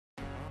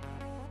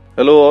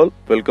Hello all,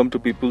 welcome to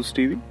People's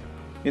TV.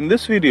 In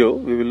this video,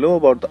 we will know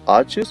about the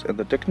arches and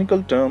the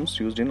technical terms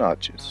used in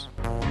arches.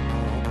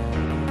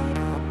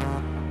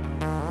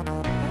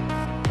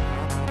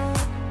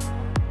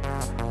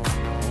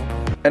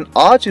 An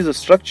arch is a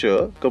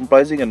structure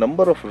comprising a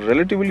number of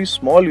relatively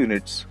small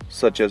units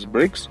such as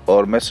bricks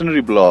or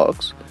masonry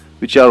blocks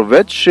which are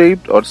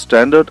wedge-shaped or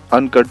standard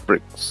uncut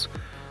bricks,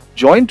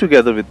 joined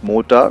together with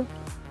mortar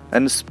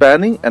and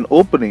spanning an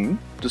opening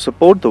to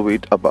support the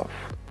weight above.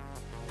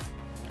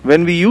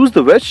 When we use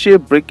the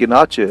wedge-shaped brick in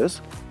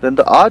arches, then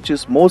the arch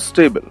is more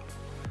stable.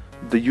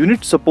 The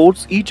unit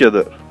supports each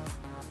other.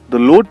 The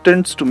load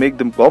tends to make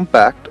them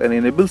compact and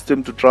enables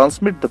them to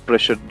transmit the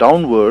pressure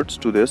downwards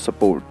to their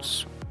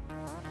supports.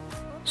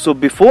 So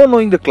before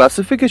knowing the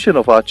classification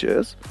of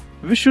arches,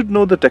 we should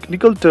know the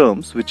technical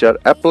terms which are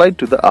applied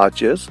to the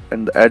arches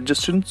and the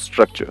adjacent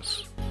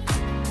structures.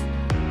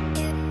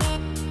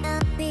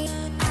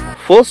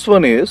 First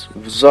one is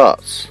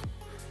Voussoirs.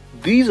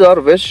 These are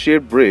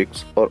wedge-shaped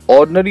bricks or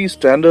ordinary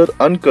standard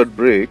uncut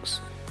bricks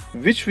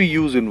which we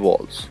use in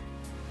walls,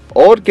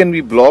 or can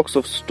be blocks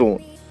of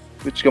stone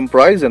which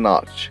comprise an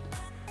arch.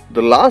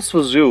 The last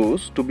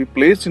Voussoirs to be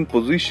placed in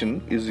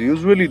position is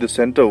usually the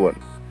center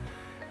one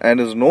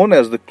and is known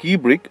as the key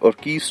brick or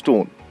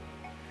keystone.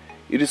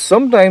 It is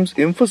sometimes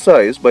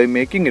emphasized by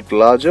making it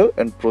larger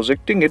and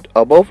projecting it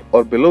above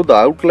or below the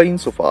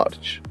outlines of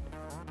arch.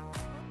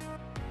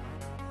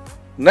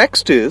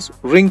 Next is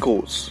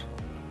Wrinkles,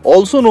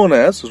 also known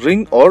as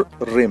ring or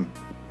rim.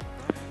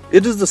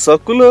 It is the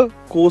circular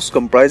course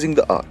comprising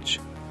the arch.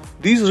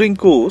 These ring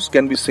cores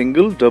can be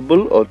single,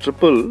 double or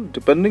triple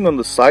depending on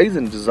the size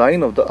and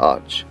design of the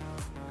arch.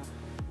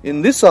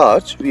 In this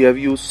arch, we have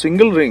used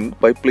single ring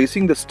by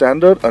placing the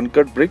standard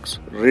uncut bricks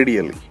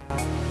radially.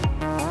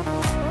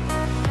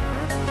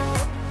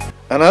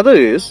 Another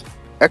is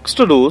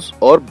extrados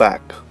or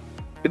back.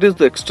 It is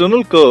the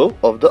external curve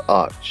of the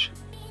arch.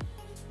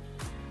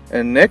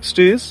 And next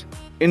is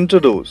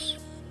Intrados,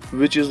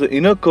 which is the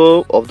inner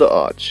curve of the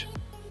arch.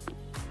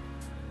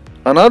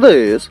 Another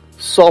is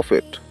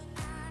soffit.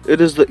 It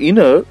is the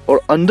inner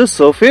or under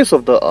surface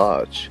of the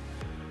arch.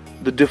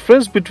 The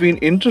difference between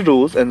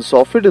intrados and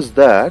soffit is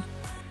that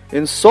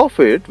in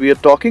soffit we are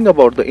talking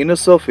about the inner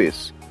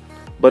surface,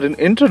 but in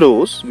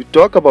intrados we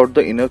talk about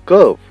the inner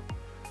curve.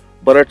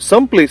 But at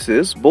some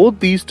places both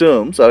these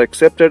terms are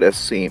accepted as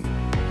same.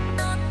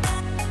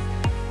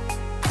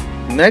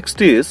 Next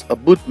is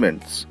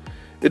abutments.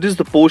 It is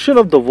the portion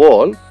of the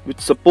wall which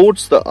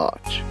supports the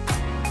arch.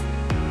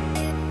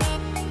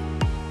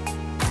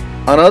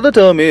 Another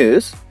term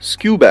is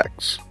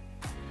skewbacks.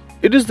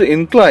 It is the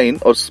incline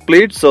or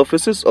splayed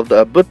surfaces of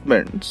the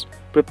abutments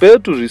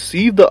prepared to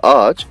receive the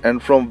arch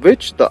and from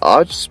which the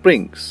arch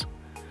springs.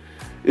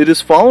 It is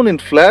found in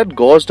flat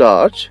gauged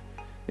arch.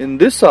 In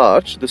this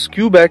arch, the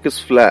skewback is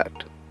flat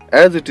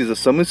as it is a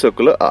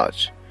semicircular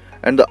arch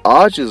and the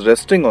arch is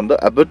resting on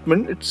the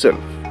abutment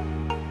itself.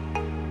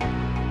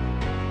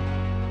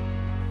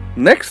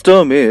 Next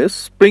term is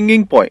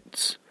springing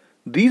points.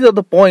 These are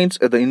the points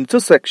at the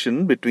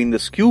intersection between the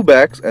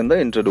skewbacks and the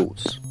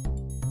intrados.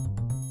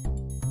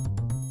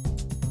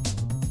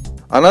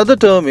 Another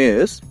term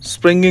is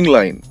springing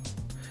line.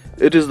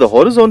 It is the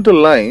horizontal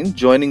line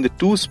joining the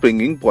two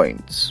springing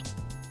points.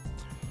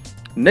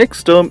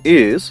 Next term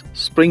is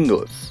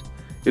springers.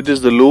 It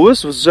is the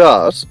lowest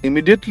Voussoirs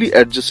immediately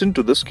adjacent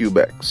to the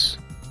skewbacks.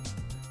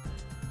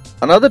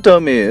 Another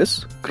term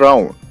is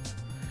crown.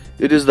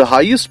 It is the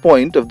highest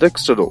point of the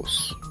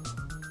extrados.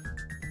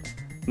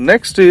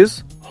 Next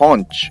is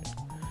haunch.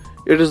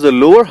 It is the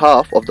lower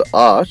half of the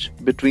arch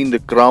between the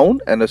crown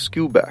and a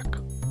skewback.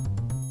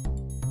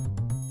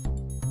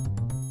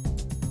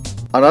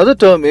 Another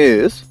term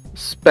is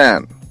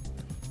span.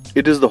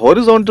 It is the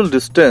horizontal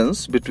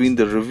distance between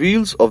the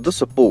reveals of the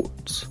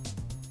supports.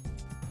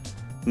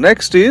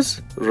 Next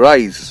is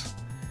rise.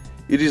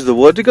 It is the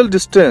vertical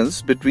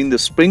distance between the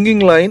springing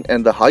line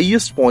and the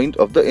highest point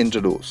of the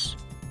intrados.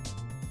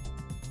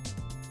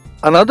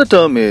 Another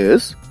term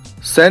is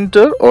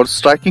center or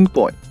striking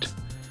point.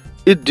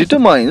 It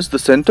determines the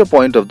center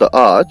point of the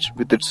arch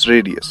with its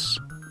radius.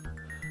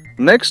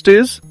 Next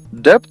is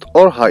depth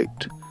or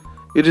height.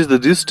 It is the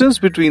distance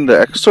between the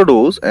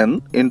extrados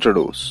and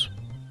intrados.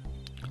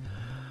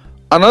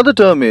 Another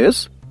term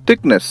is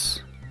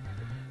thickness.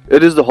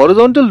 It is the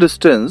horizontal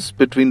distance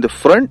between the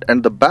front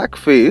and the back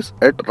face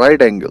at right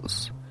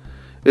angles.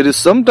 It is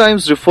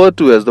sometimes referred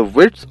to as the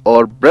width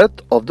or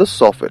breadth of the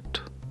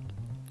soffit.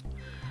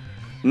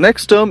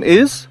 Next term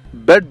is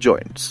bed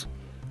joints.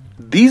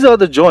 These are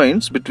the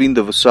joints between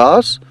the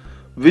Voussoirs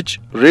which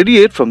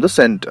radiate from the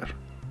center.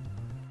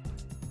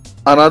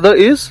 Another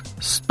is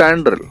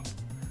spandrel.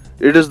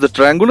 It is the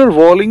triangular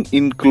walling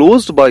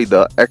enclosed by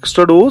the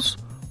extrados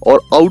or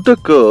outer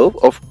curve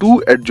of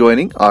two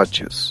adjoining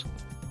arches.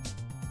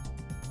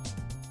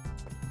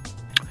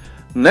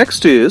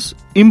 Next is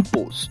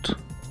impost.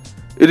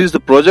 It is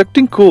the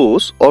projecting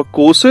course or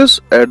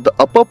courses at the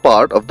upper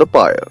part of the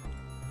pier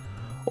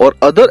or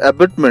other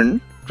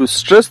abutment to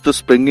stress the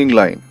springing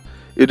line.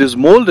 It is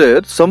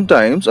molded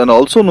sometimes and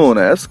also known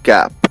as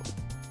cap.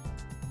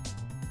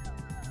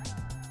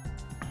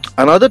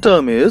 Another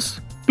term is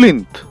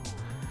plinth.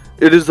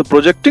 It is the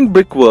projecting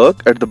brickwork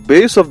at the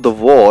base of the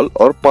wall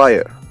or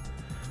pier,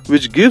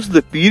 which gives the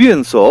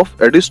appearance of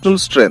additional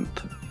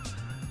strength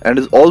and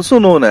is also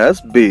known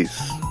as base.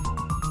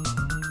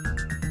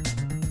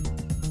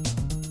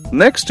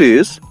 Next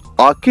is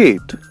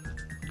arcade.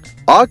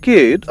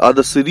 Arcade are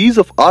the series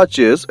of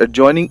arches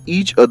adjoining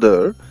each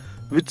other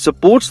which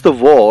supports the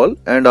wall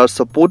and are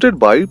supported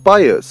by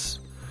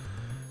piers,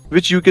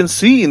 which you can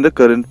see in the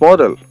current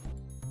model.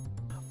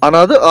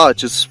 Another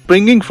arch is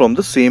springing from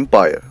the same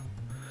pier.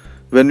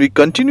 When we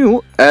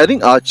continue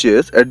adding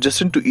arches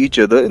adjacent to each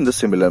other in the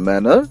similar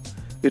manner,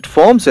 it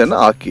forms an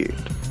arcade.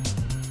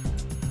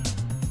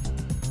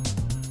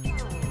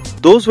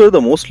 Those were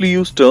the mostly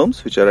used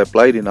terms which are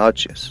applied in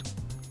arches.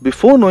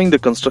 Before knowing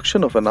the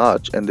construction of an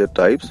arch and their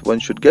types, one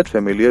should get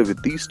familiar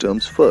with these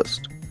terms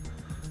first.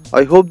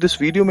 I hope this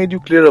video made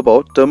you clear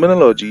about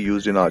terminology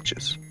used in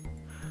arches.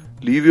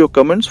 Leave your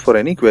comments for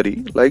any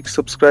query, like,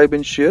 subscribe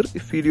and share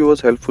if video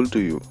was helpful to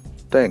you.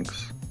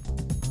 Thanks.